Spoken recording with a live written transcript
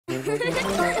Go,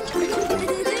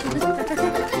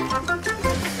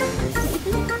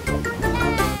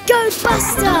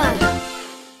 Buster!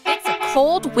 It's a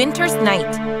cold winter's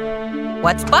night.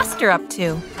 What's Buster up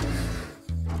to?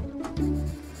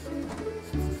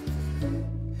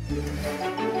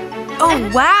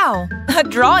 Oh, wow! A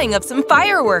drawing of some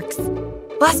fireworks.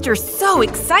 Buster's so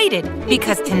excited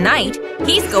because tonight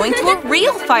he's going to a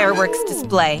real fireworks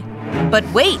display. But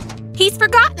wait, he's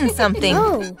forgotten something.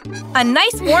 Oh. A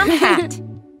nice warm hat.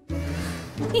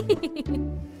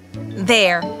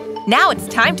 There. Now it's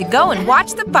time to go and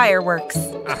watch the fireworks.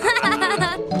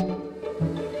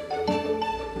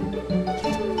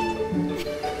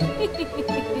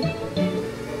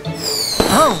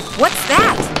 Oh, what's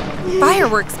that?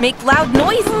 Fireworks make loud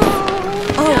noises.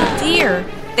 Oh dear,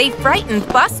 they frightened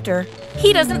Buster.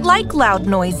 He doesn't like loud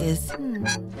noises.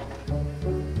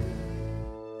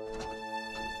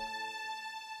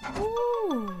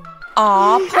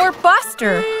 Aw, poor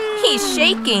Buster. He's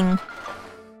shaking.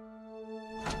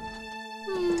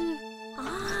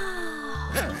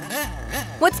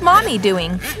 What's Mommy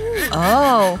doing?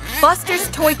 Oh, Buster's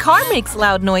toy car makes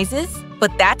loud noises,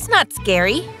 but that's not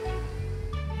scary.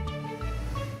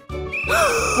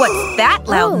 What's that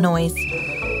loud noise?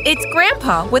 It's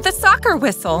Grandpa with a soccer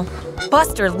whistle.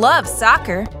 Buster loves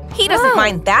soccer. He doesn't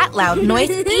mind that loud noise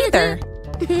either.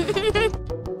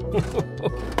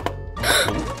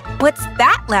 What's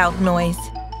that loud noise?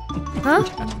 Huh?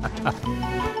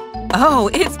 Oh,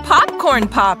 it's popcorn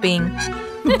popping.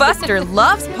 Buster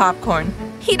loves popcorn.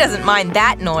 He doesn't mind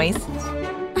that noise.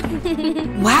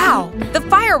 Wow, the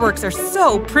fireworks are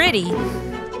so pretty.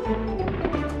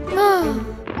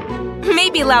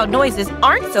 Maybe loud noises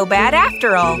aren't so bad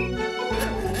after all.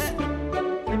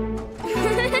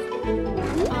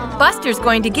 Buster's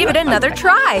going to give it another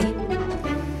try.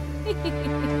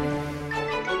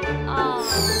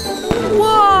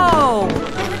 Whoa!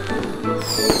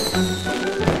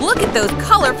 Look at those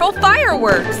colorful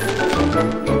fireworks!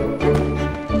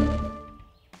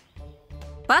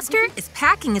 Buster is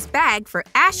packing his bag for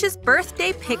Ash's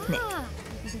birthday picnic.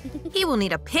 He will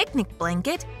need a picnic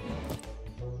blanket,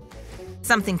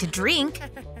 something to drink.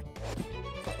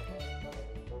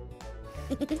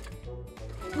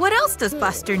 What else does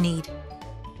Buster need?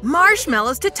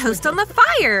 Marshmallows to toast on the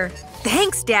fire!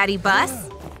 Thanks, Daddy Bus!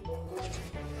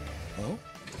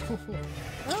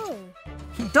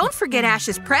 Don't forget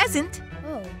Ash's present!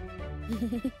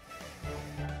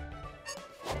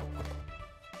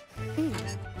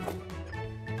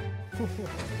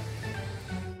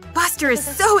 Buster is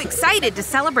so excited to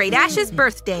celebrate Ash's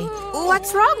birthday.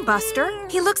 What's wrong, Buster?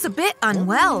 He looks a bit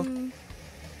unwell.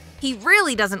 He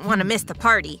really doesn't want to miss the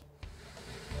party.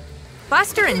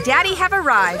 Buster and Daddy have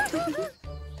arrived.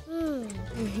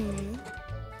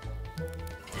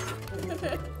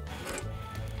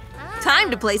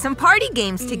 Time to play some party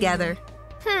games together.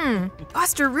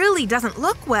 Buster really doesn't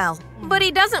look well, but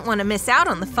he doesn't want to miss out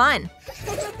on the fun.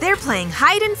 They're playing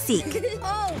hide and seek.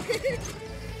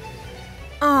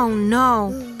 Oh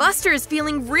no, Buster is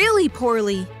feeling really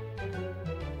poorly.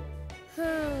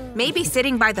 Maybe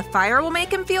sitting by the fire will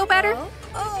make him feel better?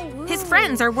 His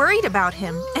friends are worried about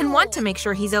him and want to make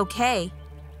sure he's okay.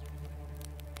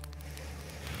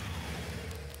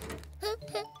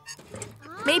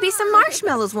 Maybe some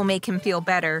marshmallows will make him feel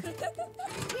better.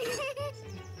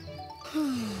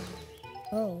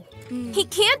 He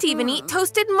can't even eat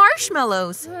toasted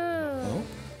marshmallows.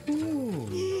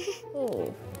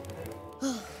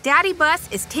 Daddy Bus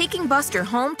is taking Buster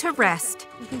home to rest.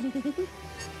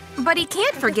 But he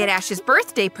can't forget Ash's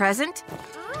birthday present.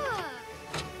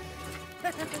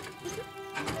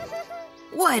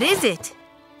 What is it?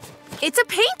 It's a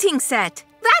painting set.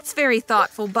 That's very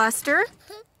thoughtful, Buster.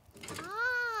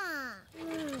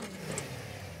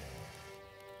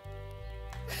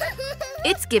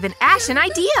 It's given Ash an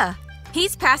idea.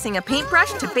 He's passing a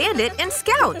paintbrush to Bandit and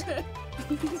Scout.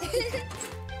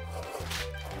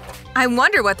 I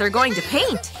wonder what they're going to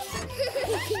paint.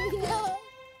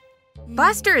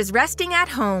 Buster is resting at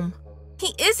home.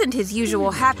 He isn't his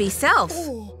usual happy self.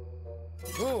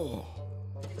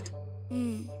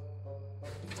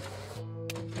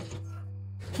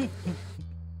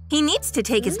 He needs to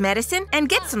take his medicine and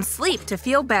get some sleep to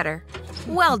feel better.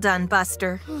 Well done,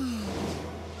 Buster.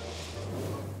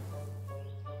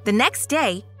 The next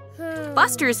day,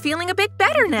 Buster is feeling a bit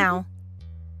better now.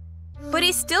 But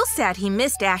he's still sad he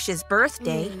missed Ash's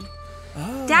birthday.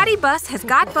 Daddy Bus has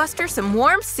got Buster some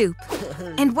warm soup.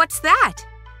 And what's that?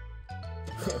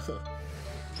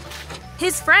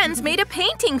 His friends made a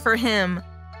painting for him.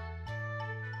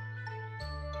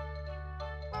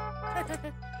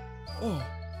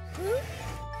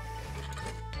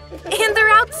 And they're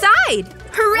outside! inside!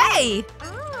 Hooray!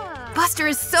 Buster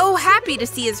is so happy to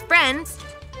see his friends.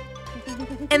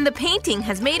 And the painting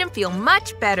has made him feel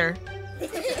much better.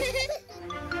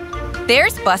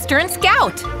 There's Buster and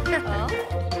Scout.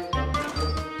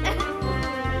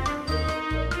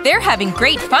 They're having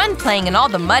great fun playing in all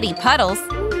the muddy puddles.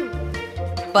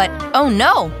 But, oh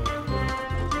no!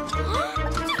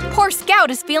 Poor Scout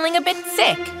is feeling a bit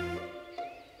sick.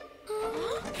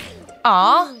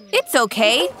 Aw, it's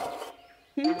okay.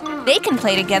 They can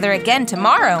play together again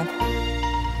tomorrow.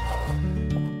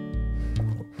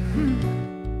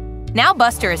 Now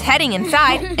Buster is heading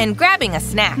inside and grabbing a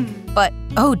snack. But,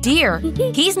 oh dear,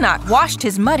 he's not washed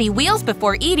his muddy wheels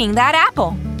before eating that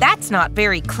apple. That's not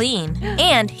very clean.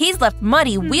 And he's left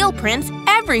muddy wheel prints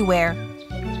everywhere.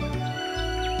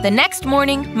 The next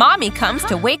morning, Mommy comes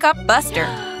to wake up Buster.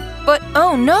 But,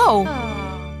 oh no!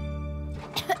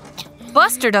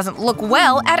 Buster doesn't look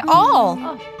well at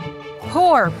all.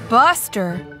 Poor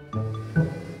Buster.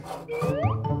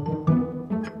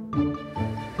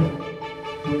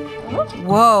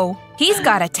 Whoa, he's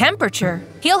got a temperature.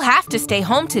 He'll have to stay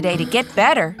home today to get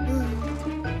better.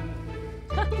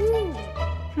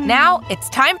 Now it's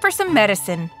time for some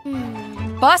medicine.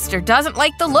 Buster doesn't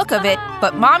like the look of it,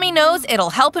 but Mommy knows it'll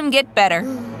help him get better.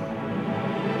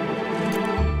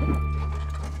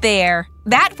 There,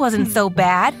 that wasn't so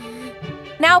bad.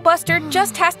 Now Buster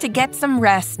just has to get some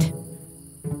rest.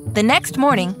 The next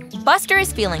morning, Buster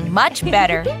is feeling much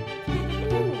better.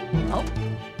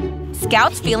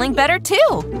 Scout's feeling better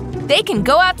too. They can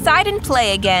go outside and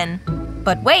play again.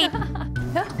 But wait,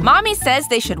 Mommy says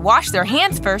they should wash their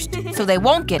hands first so they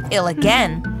won't get ill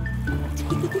again.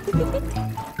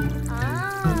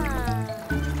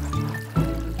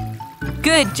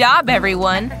 Good job,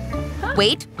 everyone.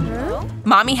 Wait,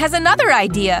 Mommy has another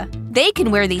idea. They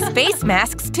can wear these face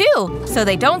masks too, so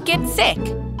they don't get sick.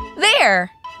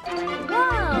 There!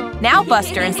 Now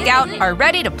Buster and Scout are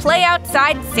ready to play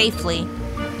outside safely.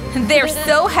 They're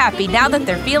so happy now that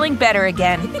they're feeling better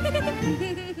again.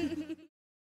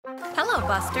 Hello,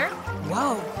 Buster.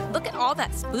 Whoa, look at all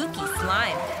that spooky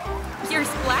slime. You're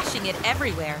splashing it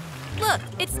everywhere. Look,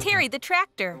 it's Terry the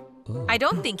tractor. I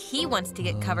don't think he wants to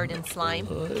get covered in slime.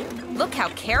 Look how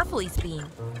careful he's being.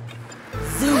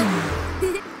 Zoom!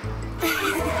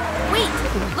 Wait,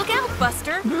 look out,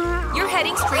 Buster. You're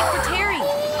heading straight for Terry.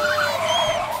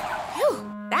 Phew,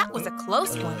 that was a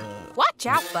close one. Watch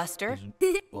out, Buster.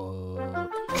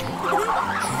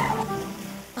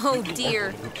 Oh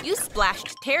dear, you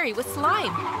splashed Terry with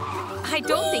slime. I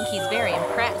don't think he's very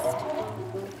impressed.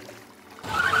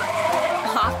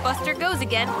 Off Buster goes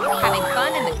again, having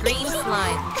fun in the green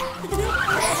slime.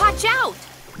 Watch out!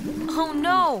 Oh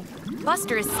no,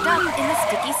 Buster is stuck in the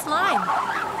sticky slime.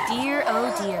 Dear,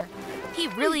 oh dear, he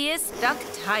really is stuck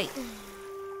tight.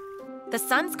 The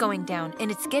sun's going down and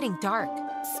it's getting dark.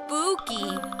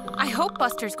 Spooky! I hope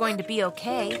Buster's going to be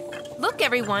okay. Look,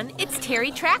 everyone, it's Terry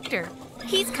Tractor.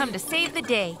 He's come to save the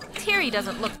day. Terry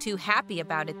doesn't look too happy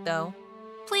about it, though.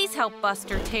 Please help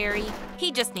Buster, Terry.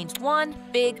 He just needs one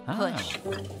big push.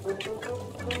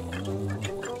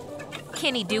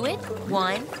 Can he do it?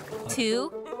 1,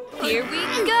 2, here we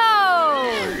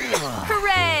go!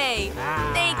 Hooray!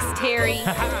 Thanks, Terry.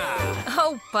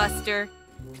 Oh, Buster.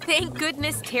 Thank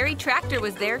goodness Terry Tractor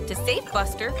was there to save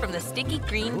Buster from the sticky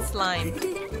green slime.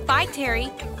 Bye, Terry.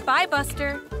 Bye,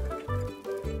 Buster.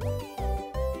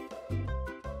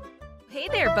 Hey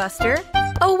there, Buster.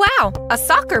 Oh, wow, a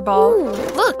soccer ball. Ooh.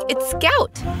 Look, it's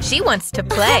Scout. She wants to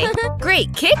play.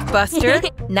 Great kick, Buster.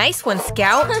 Nice one,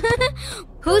 Scout.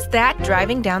 Who's that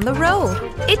driving down the road?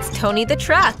 It's Tony the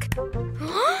truck.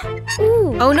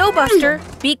 Oh no, Buster.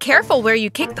 Be careful where you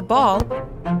kick the ball.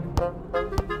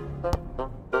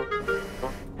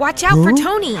 Watch out for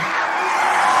Tony!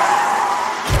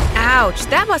 Ouch,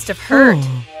 that must have hurt.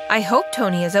 I hope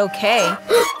Tony is okay.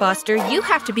 Buster, you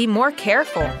have to be more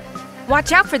careful.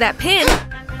 Watch out for that pin.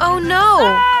 Oh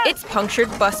no, it's punctured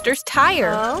Buster's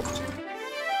tire.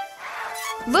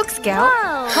 Look, Scout,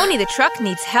 Tony the truck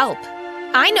needs help.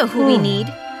 I know who we need.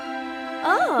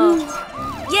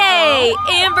 Yay,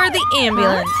 Amber the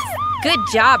ambulance. Good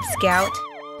job, Scout.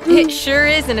 It sure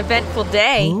is an eventful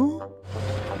day.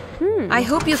 I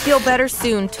hope you feel better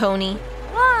soon, Tony.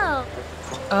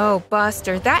 Oh,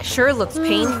 Buster, that sure looks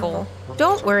painful.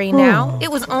 Don't worry now.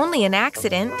 It was only an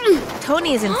accident.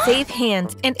 Tony is in safe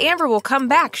hands, and Amber will come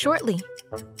back shortly.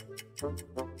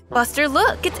 Buster,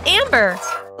 look, it's Amber.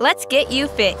 Let's get you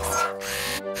fixed.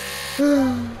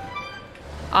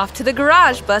 Off to the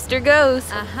garage Buster goes.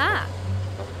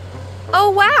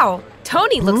 Oh, wow.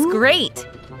 Tony looks great.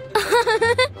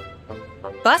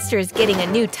 Buster is getting a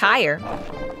new tire.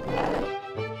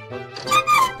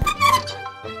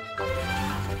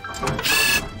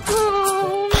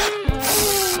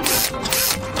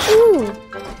 Ooh.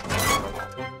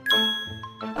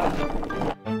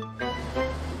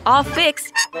 All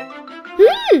fixed.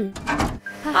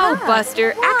 Oh,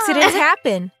 Buster, accidents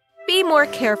happen. Be more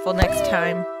careful next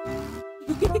time.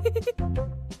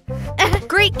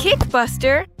 Great kick,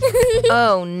 Buster.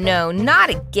 Oh no, not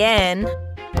again.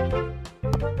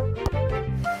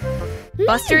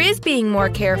 Buster is being more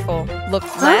careful. Look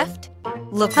left,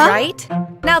 look right.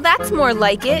 Now that's more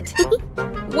like it.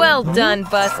 Well done,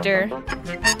 Buster.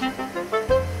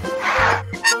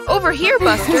 Over here,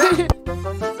 Buster.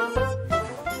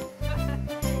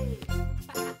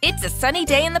 It's a sunny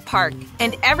day in the park,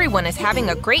 and everyone is having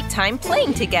a great time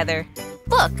playing together.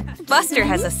 Look, Buster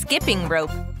has a skipping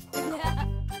rope.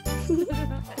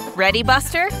 Ready,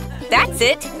 Buster? That's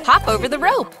it. Hop over the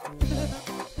rope.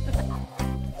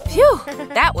 Phew,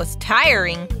 that was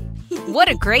tiring. What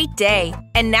a great day.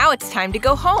 And now it's time to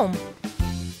go home.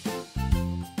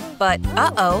 But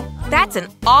uh-oh, that's an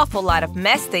awful lot of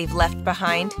mess they've left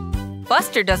behind.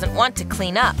 Buster doesn't want to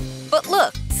clean up. But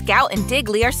look, Scout and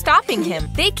Diggly are stopping him.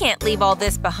 They can't leave all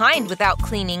this behind without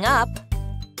cleaning up.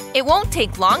 It won't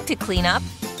take long to clean up.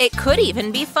 It could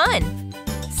even be fun.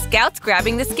 Scout's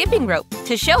grabbing the skipping rope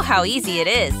to show how easy it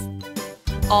is.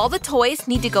 All the toys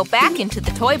need to go back into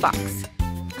the toy box.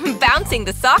 Bouncing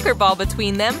the soccer ball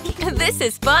between them. This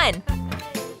is fun.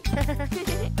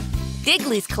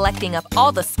 Diggly's collecting up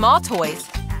all the small toys.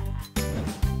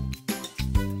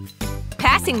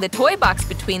 Passing the toy box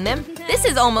between them. This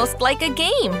is almost like a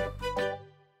game.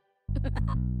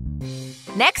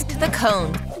 Next, the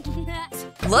cone.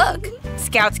 Look,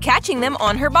 Scout's catching them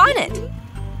on her bonnet.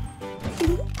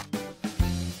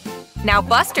 Now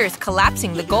Buster's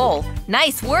collapsing the goal.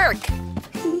 Nice work!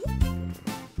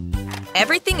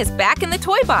 Everything is back in the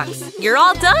toy box. You're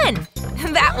all done!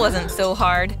 That wasn't so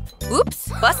hard.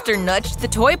 Oops, Buster nudged the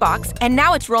toy box and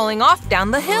now it's rolling off down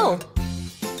the hill.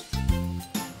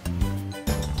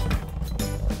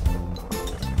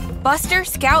 Buster,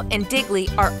 Scout, and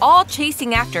Diggly are all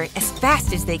chasing after it as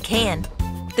fast as they can.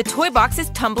 The toy box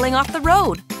is tumbling off the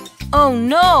road. Oh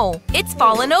no! It's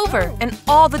fallen over and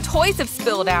all the toys have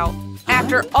spilled out.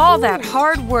 After all that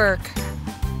hard work.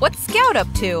 What's Scout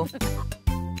up to?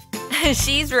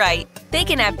 She's right. They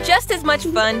can have just as much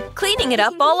fun cleaning it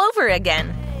up all over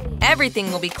again.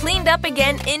 Everything will be cleaned up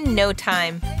again in no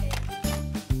time.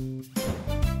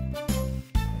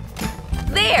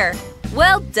 There!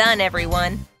 Well done,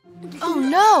 everyone. Oh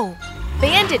no!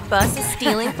 Bandit Bus is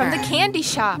stealing from the candy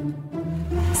shop.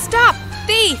 Stop,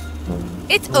 thief!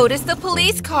 It's Otis the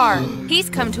police car. He's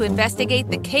come to investigate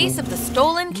the case of the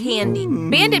stolen candy.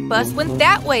 Bandit Bus went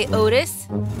that way, Otis.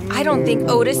 I don't think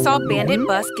Otis saw Bandit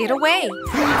Bus get away.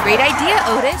 Great idea,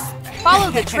 Otis.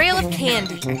 Follow the trail of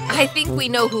candy. I think we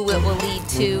know who it will lead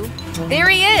to. There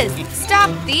he is. Stop,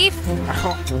 thief.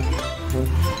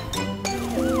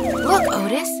 Look,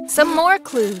 Otis, some more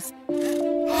clues.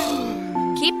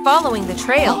 Keep following the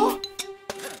trail.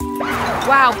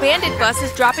 Wow, Bandit Bus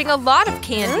is dropping a lot of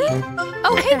candy.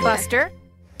 Oh, hey, Buster.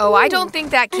 Oh, I don't think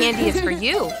that candy is for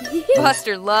you.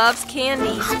 Buster loves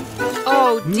candy.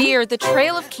 Oh dear, the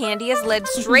trail of candy has led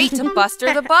straight to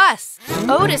Buster the Bus.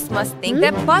 Otis must think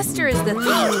that Buster is the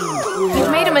thief.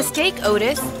 You've made a mistake,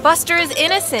 Otis. Buster is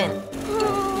innocent.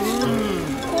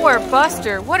 Poor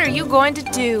Buster, what are you going to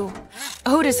do?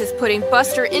 Otis is putting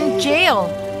Buster in jail.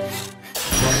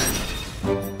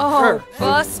 Oh,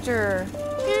 Buster.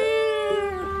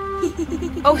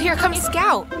 Oh, here comes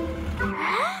Scout.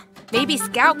 Maybe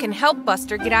Scout can help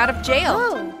Buster get out of jail.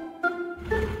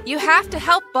 Oh. You have to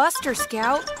help Buster,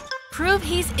 Scout. Prove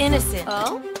he's innocent.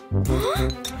 Oh?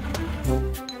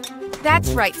 That's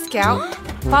right, Scout.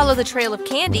 Follow the trail of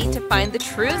candy to find the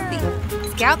true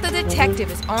thief. Scout the detective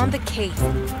is on the case.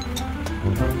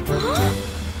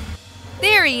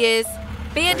 There he is.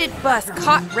 Bandit Bus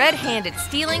caught red-handed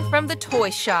stealing from the toy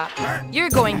shop. You're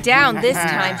going down this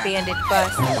time, Bandit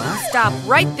Bus. Stop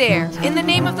right there, in the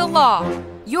name of the law.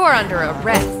 You're under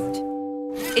arrest.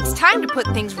 It's time to put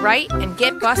things right and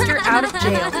get Buster out of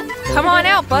jail. Come on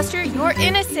out, Buster, you're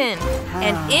innocent.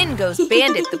 And in goes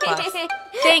Bandit the Bus.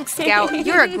 Thanks, Scout,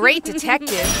 you're a great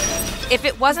detective. If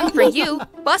it wasn't for you,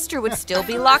 Buster would still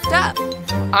be locked up.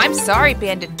 I'm sorry,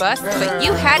 Bandit Bus, but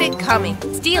you had it coming.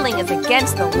 Stealing is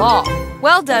against the law.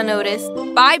 Well done, Otis.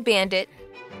 Bye, Bandit.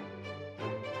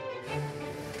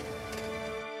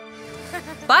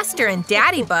 Buster and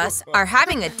Daddy Bus are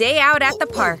having a day out at the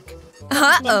park.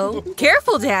 Uh-oh,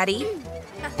 careful, Daddy.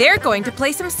 They're going to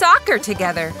play some soccer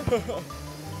together.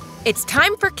 It's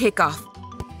time for kickoff.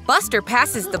 Buster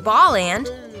passes the ball and…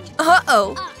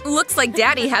 Uh-oh, looks like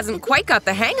Daddy hasn't quite got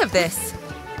the hang of this.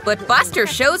 But Buster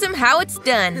shows him how it's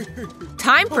done.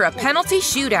 Time for a penalty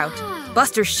shootout.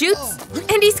 Buster shoots,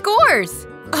 and he scores!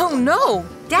 Oh no!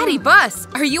 Daddy Bus,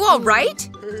 are you all right?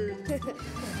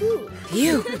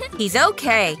 Phew, he's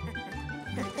okay.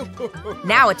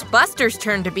 Now it's Buster's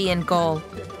turn to be in goal.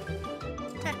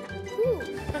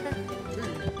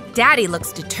 Daddy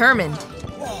looks determined.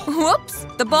 Whoops!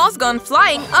 The ball's gone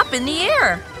flying up in the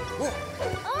air.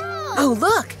 Oh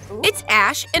look! It's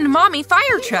Ash and Mommy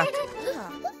Firetruck.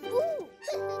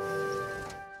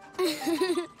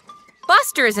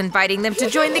 Buster is inviting them to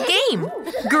join the game.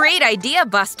 Great idea,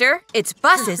 Buster. It's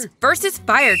buses versus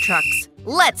Firetrucks.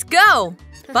 Let's go!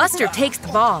 Buster takes the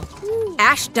ball.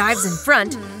 Ash dives in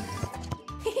front.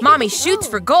 Mommy shoots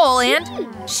for goal and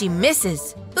she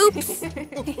misses. Oops!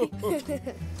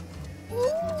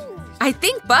 I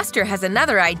think Buster has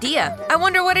another idea. I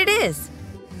wonder what it is.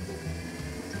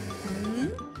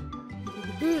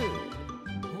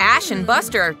 Ash and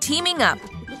Buster are teaming up.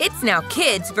 It's now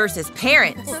kids versus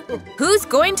parents. Who's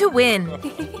going to win?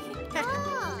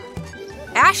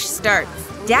 Ash starts.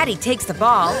 Daddy takes the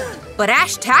ball, but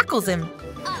Ash tackles him.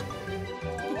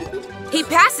 He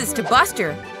passes to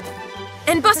Buster.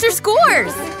 And Buster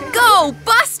scores! Go,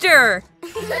 Buster!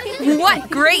 What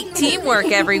great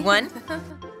teamwork, everyone!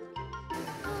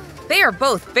 They are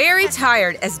both very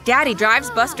tired as Daddy drives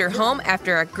Buster home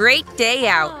after a great day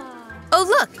out. Oh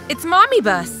look, it's Mommy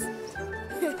Bus.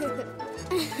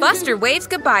 Buster waves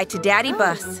goodbye to Daddy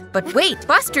Bus. But wait,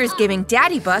 Buster's giving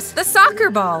Daddy Bus the soccer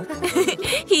ball.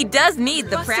 He does need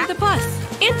the practice. Buster the Bus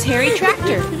and Terry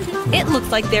Tractor. It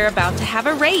looks like they're about to have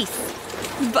a race.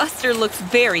 Buster looks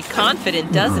very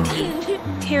confident, doesn't he?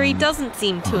 Terry doesn't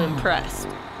seem too impressed.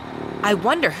 I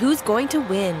wonder who's going to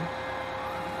win.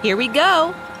 Here we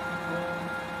go.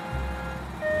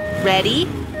 Ready,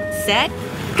 set,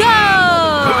 go!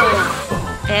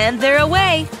 And they're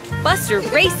away. Buster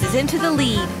races into the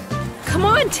lead. Come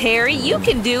on, Terry, you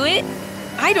can do it.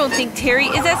 I don't think Terry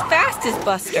is as fast as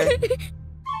Buster.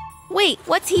 Wait,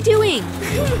 what's he doing?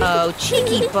 Oh,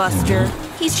 cheeky Buster.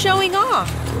 He's showing off.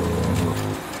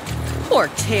 Poor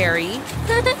Terry.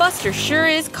 Buster sure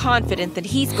is confident that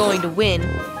he's going to win.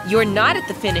 You're not at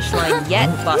the finish line yet,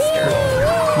 Buster.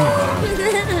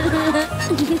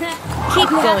 Keep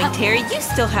going, Terry. You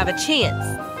still have a chance.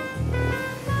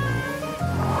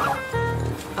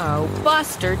 Oh,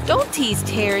 Buster, don't tease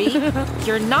Terry.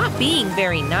 You're not being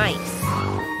very nice.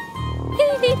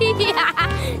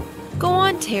 Go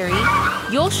on, Terry.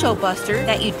 You'll show Buster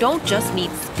that you don't just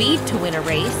need speed to win a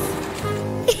race.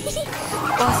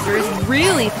 Buster is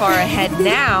really far ahead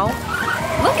now.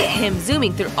 Look at him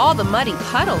zooming through all the muddy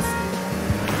puddles.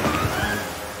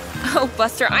 Oh,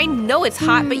 Buster, I know it's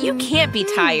hot, but you can't be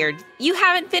tired. You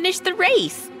haven't finished the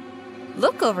race.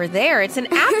 Look over there, it's an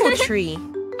apple tree.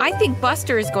 I think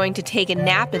Buster is going to take a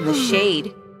nap in the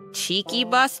shade. Cheeky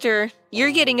Buster,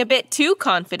 you're getting a bit too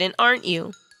confident, aren't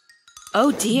you?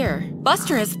 Oh dear,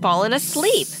 Buster has fallen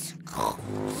asleep.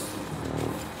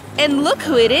 And look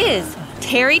who it is,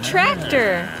 Terry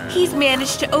Tractor. He's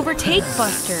managed to overtake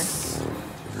Buster.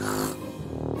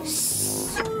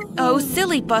 Oh,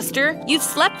 silly Buster, you've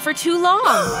slept for too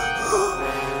long.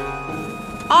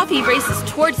 Off he races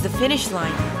towards the finish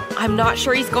line. I'm not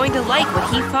sure he's going to like what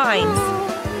he finds.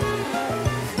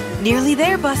 Nearly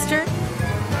there, Buster.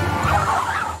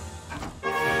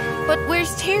 But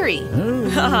where's Terry?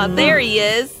 Ah, there he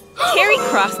is. Terry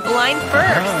crossed the line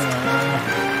first.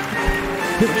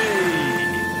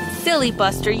 Silly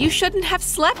Buster, you shouldn't have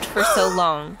slept for so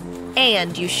long.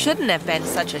 And you shouldn't have been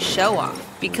such a show-off,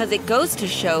 because it goes to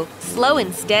show slow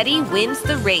and steady wins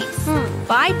the race.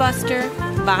 Bye, Buster.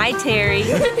 Bye, Terry.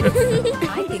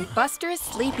 I think Buster is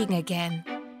sleeping again.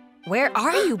 Where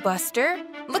are you, Buster?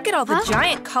 Look at all the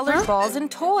giant colored balls and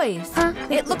toys.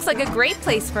 It looks like a great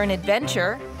place for an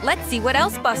adventure. Let's see what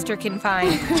else Buster can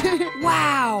find.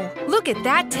 Wow! Look at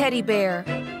that teddy bear.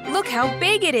 Look how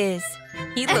big it is.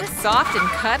 He looks soft and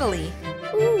cuddly.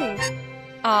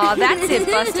 Aw, that's it,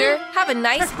 Buster. Have a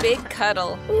nice big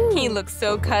cuddle. He looks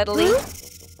so cuddly.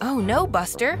 Oh no,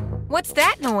 Buster. What's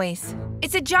that noise?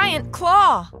 It's a giant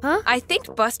claw. I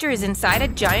think Buster is inside a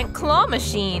giant claw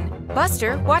machine.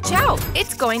 Buster, watch out.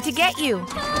 It's going to get you.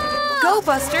 Go,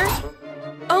 Buster.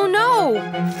 Oh no.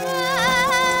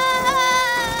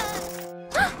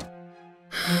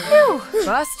 Phew,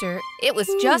 Buster, it was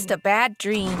just a bad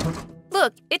dream.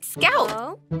 Look, it's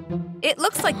Scout. It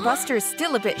looks like Buster is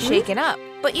still a bit shaken up,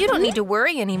 but you don't need to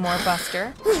worry anymore,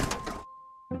 Buster.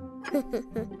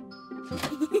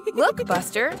 Look,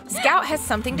 Buster, Scout has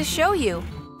something to show you.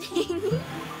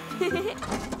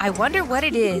 I wonder what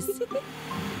it is.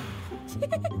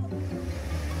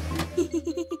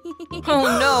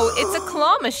 Oh no, it's a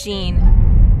claw machine.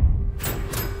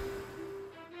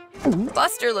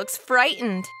 Buster looks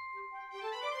frightened.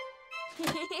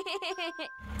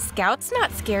 Scout's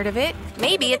not scared of it.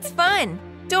 Maybe it's fun.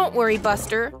 Don't worry,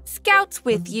 Buster. Scout's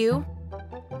with you.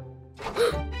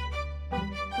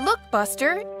 Look,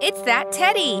 Buster, it's that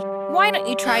teddy. Why don't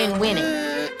you try and win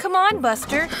it? Come on,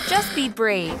 Buster, just be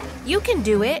brave. You can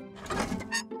do it.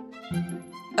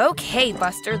 Okay,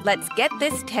 Buster, let's get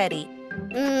this teddy.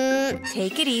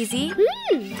 Take it easy.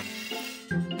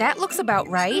 That looks about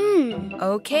right.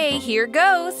 Okay, here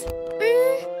goes.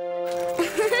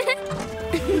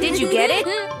 Did you get it?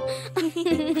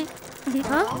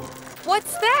 Huh?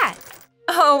 What's that?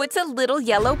 Oh, it's a little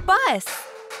yellow bus.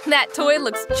 That toy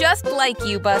looks just like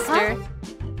you, Buster.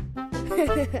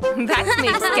 That's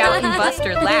made Scout and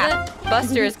Buster laugh.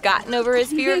 Buster has gotten over his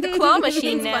fear of the claw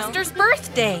machine now. It's Buster's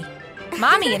birthday.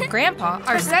 Mommy and Grandpa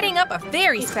are setting up a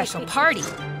very special party.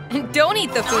 Don't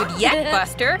eat the food yet,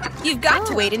 Buster. You've got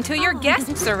to wait until your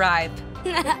guests arrive.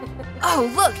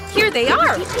 Oh, look, here they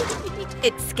are.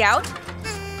 It's Scout,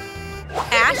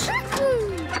 Ash,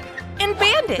 and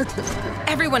Bandit.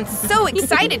 Everyone's so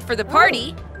excited for the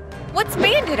party. What's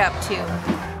Bandit up to?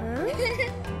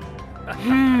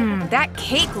 That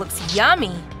cake looks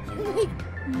yummy.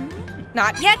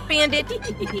 Not yet, Bandit.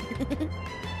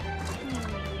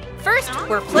 First,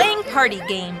 we're playing party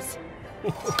games.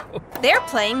 They're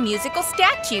playing musical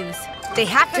statues. They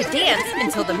have to dance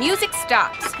until the music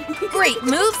stops. Great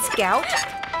move, Scout.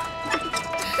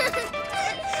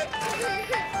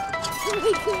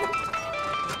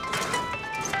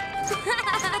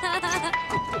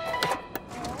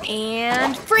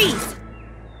 And freeze.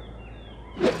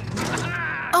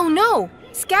 Oh no,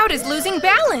 Scout is losing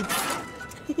balance.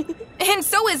 And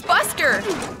so is Buster.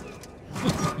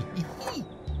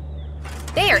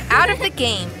 They are out of the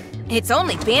game. It's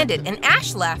only Bandit and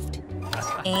Ash left.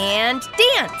 And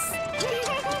dance.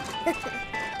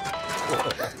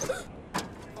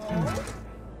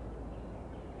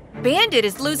 Bandit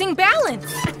is losing balance.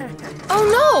 Oh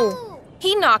no!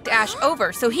 He knocked Ash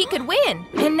over so he could win.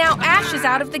 And now Ash is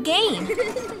out of the game.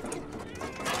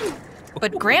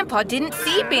 But Grandpa didn't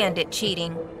see Bandit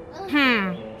cheating.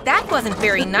 That wasn't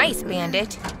very nice,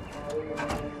 Bandit.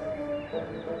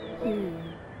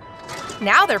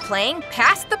 Now they're playing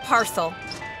Pass the Parcel.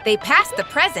 They pass the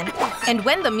present, and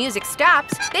when the music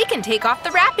stops, they can take off the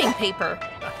wrapping paper.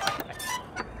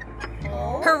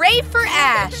 Hooray for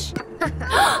Ash!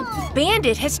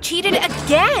 Bandit has cheated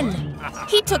again!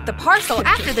 He took the parcel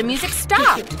after the music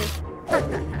stopped.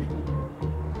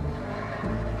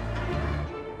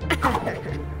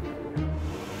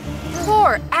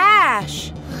 Poor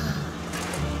Ash!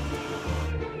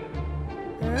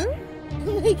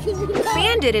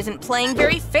 Bandit isn't playing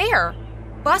very fair.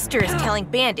 Buster is telling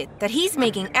Bandit that he's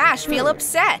making Ash feel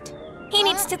upset. He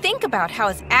needs to think about how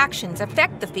his actions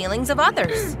affect the feelings of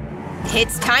others.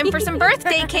 It's time for some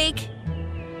birthday cake.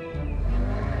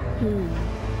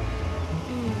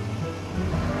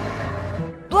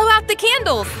 Blow out the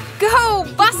candles! Go,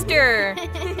 Buster!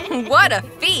 What a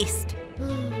feast!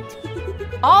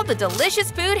 All the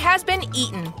delicious food has been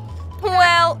eaten.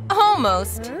 Well,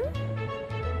 almost.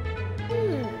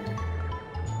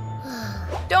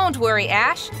 Don't worry,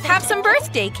 Ash. Have some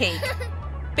birthday cake.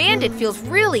 Bandit feels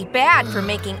really bad for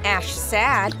making Ash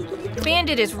sad.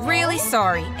 Bandit is really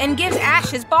sorry and gives Ash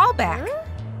his ball back.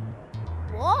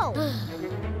 Whoa.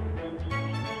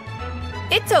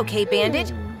 It's okay,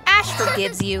 Bandit. Ash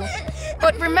forgives you.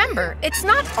 But remember, it's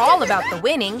not all about the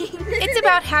winning. It's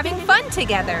about having fun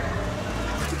together.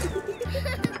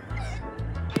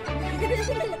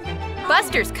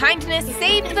 Buster's kindness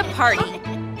saved the party.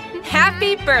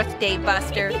 Happy birthday,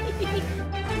 Buster.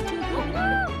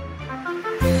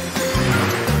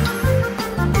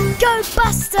 Go,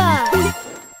 Buster!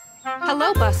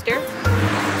 Hello, Buster.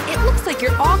 It looks like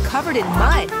you're all covered in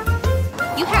mud.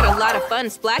 You had a lot of fun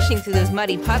splashing through those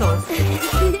muddy puddles.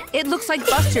 It looks like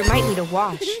Buster might need a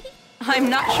wash. I'm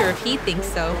not sure if he thinks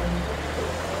so.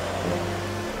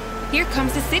 Here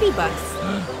comes the city bus.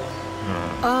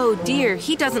 Oh dear,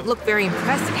 he doesn't look very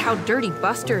impressed at how dirty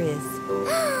Buster is.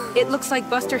 It looks like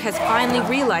Buster has finally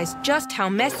realized just how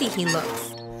messy he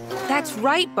looks. That's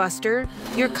right, Buster.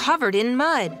 You're covered in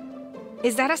mud.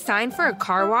 Is that a sign for a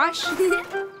car wash?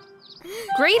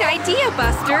 Great idea,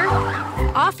 Buster!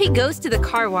 Off he goes to the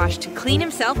car wash to clean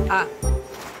himself up.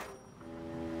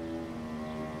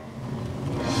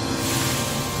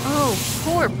 Oh,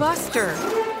 poor Buster.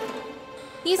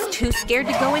 He's too scared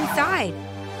to go inside.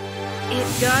 It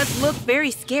does look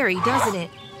very scary, doesn't it?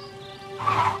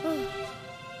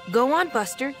 Go on,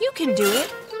 Buster. You can do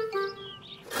it.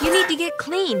 You need to get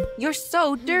clean. You're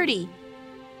so dirty.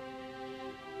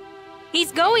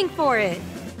 He's going for it.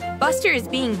 Buster is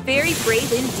being very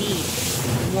brave indeed.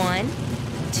 1,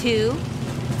 2,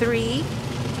 3.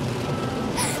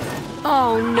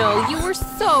 Oh no, you were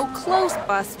so close,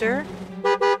 Buster.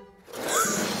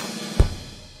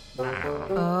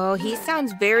 Oh, he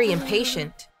sounds very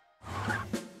impatient.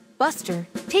 Buster,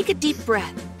 take a deep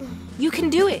breath. You can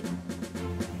do it.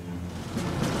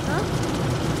 Huh?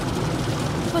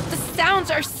 But the sounds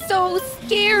are so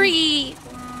scary.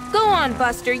 Go on,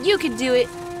 Buster, you can do it.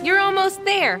 You're almost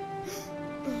there.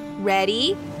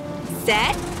 Ready,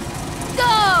 set,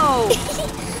 go!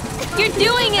 You're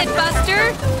doing it,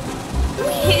 Buster!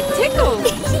 It tickles.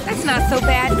 That's not so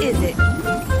bad, is it?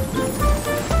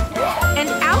 And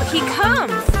out he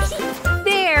comes.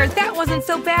 There, that wasn't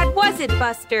so bad, was it,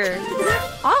 Buster?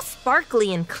 All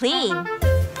sparkly and clean.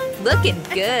 Looking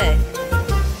good.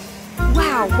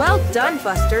 Wow, well done,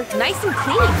 Buster. Nice and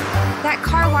clean. That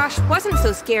car wash wasn't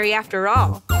so scary after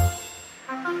all.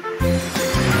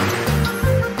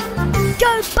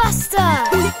 Go, Buster!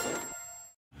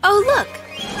 Oh, look!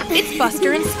 It's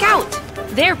Buster and Scout.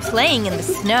 They're playing in the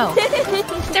snow.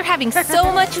 They're having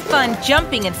so much fun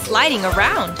jumping and sliding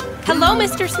around. Hello,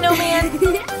 Mr. Snowman.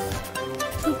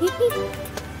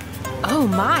 Oh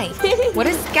my, what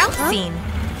has Scout seen?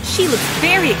 She looks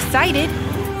very excited.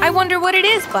 I wonder what it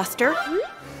is, Buster.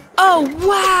 Oh,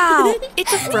 wow!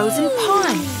 It's a frozen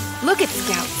pond. Look at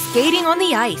Scout skating on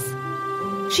the ice.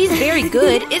 She's very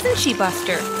good, isn't she,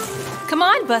 Buster? Come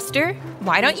on, Buster.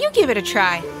 Why don't you give it a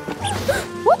try?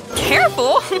 Whoop,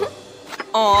 careful!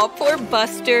 Aw, poor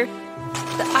Buster.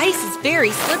 The ice is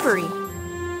very slippery.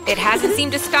 It hasn't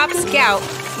seemed to stop Scout.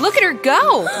 Look at her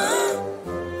go!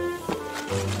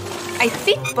 I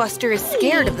think Buster is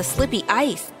scared of the slippy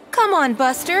ice. Come on,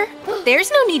 Buster.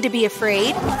 There's no need to be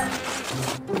afraid.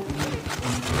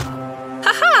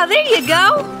 Haha, there you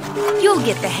go! You'll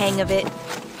get the hang of it.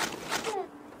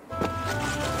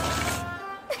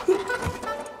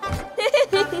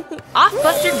 Off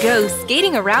Buster goes,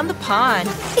 skating around the pond.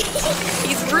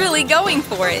 He's really going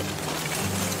for it.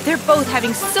 They're both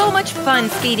having so much fun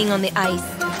skating on the ice.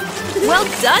 Well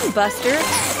done, Buster.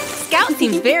 Scout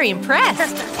seems very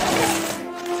impressed.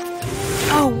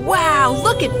 Oh, wow,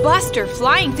 look at Buster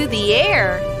flying through the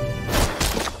air.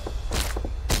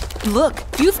 Look,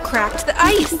 you've cracked the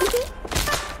ice.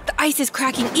 The ice is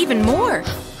cracking even more.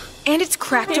 And it's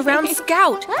cracked around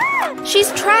Scout.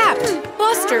 She's trapped.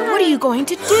 Buster, what are you going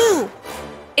to do?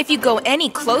 If you go any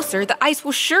closer, the ice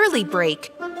will surely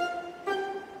break.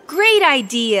 Great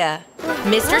idea.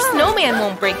 Mr. Snowman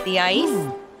won't break the ice.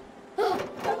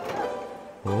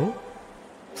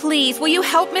 Please, will you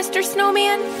help Mr.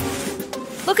 Snowman?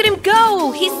 Look at him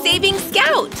go! He's saving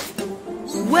Scout!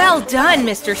 Well done,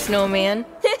 Mr. Snowman.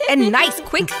 And nice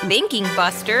quick thinking,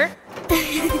 Buster.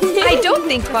 I don't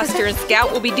think Buster and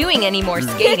Scout will be doing any more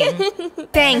skating.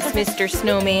 Thanks, Mr.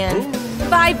 Snowman.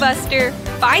 Bye, Buster.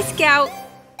 Bye, Scout.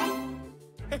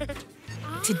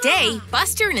 Today,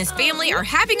 Buster and his family are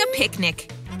having a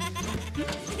picnic.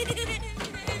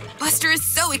 Buster is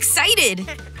so excited.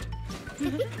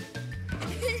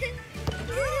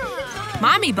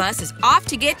 Mommy Bus is off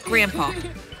to get Grandpa.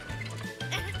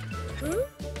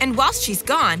 And whilst she's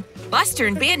gone, Buster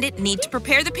and Bandit need to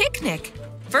prepare the picnic.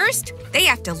 First, they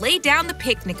have to lay down the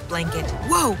picnic blanket.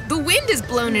 Whoa, the wind has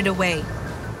blown it away.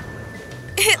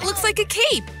 It looks like a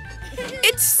cape.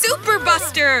 It's Super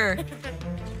Buster!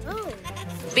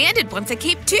 Bandit wants a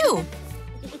cape too.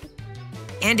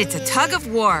 And it's a tug of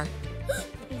war.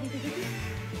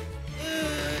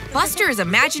 Buster is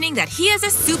imagining that he is a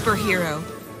superhero.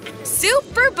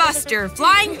 Super Buster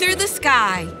flying through the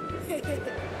sky.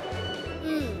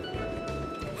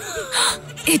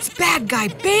 It's bad guy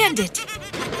Bandit.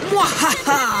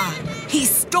 Mwahaha! He's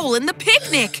stolen the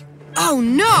picnic. Oh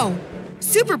no!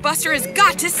 Super Buster has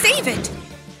got to save it.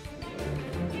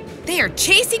 They are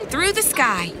chasing through the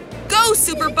sky. Go,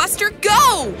 Super Buster,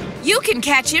 go! You can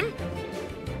catch him.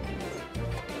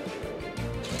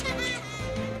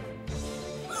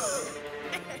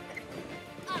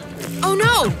 Oh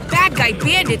no! Bad guy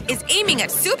Bandit is aiming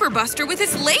at Super Buster with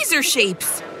his laser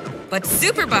shapes. But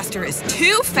Super Buster is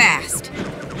too fast.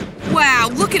 Wow,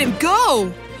 look at him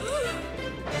go!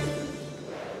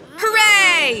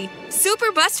 Hooray!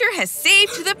 Super Buster has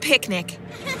saved the picnic.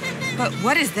 But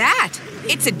what is that?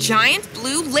 It's a giant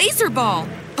blue laser ball.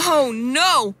 Oh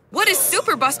no! What is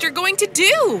Super Buster going to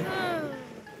do?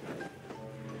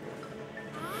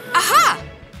 Aha!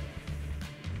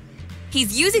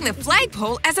 He's using the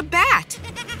flagpole as a bat.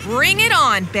 Bring it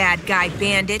on, bad guy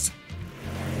Bandit.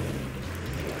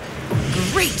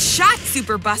 Great shot,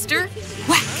 Super Buster.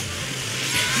 Whack!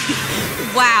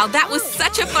 Wow, that was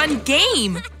such a fun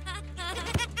game!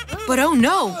 But oh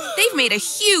no, they've made a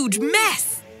huge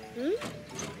mess!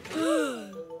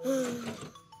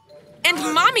 And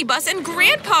Mommy Bus and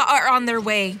Grandpa are on their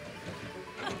way!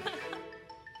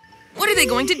 What are they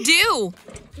going to do?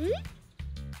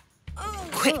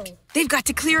 Quick, they've got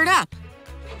to clear it up!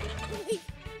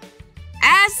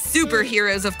 As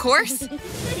superheroes, of course!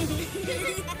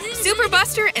 Super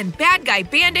Buster and Bad Guy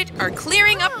Bandit are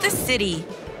clearing up the city.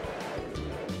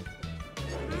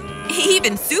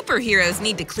 Even superheroes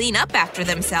need to clean up after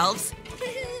themselves.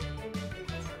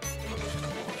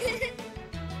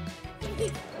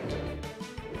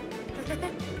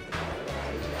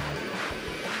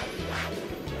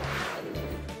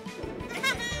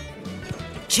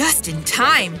 Just in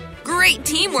time! Great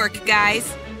teamwork,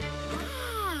 guys!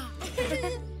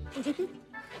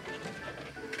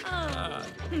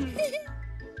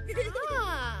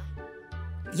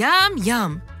 Yum,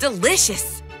 yum!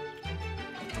 Delicious!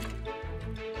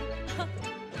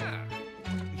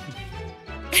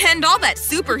 And all that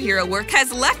superhero work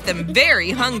has left them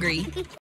very hungry.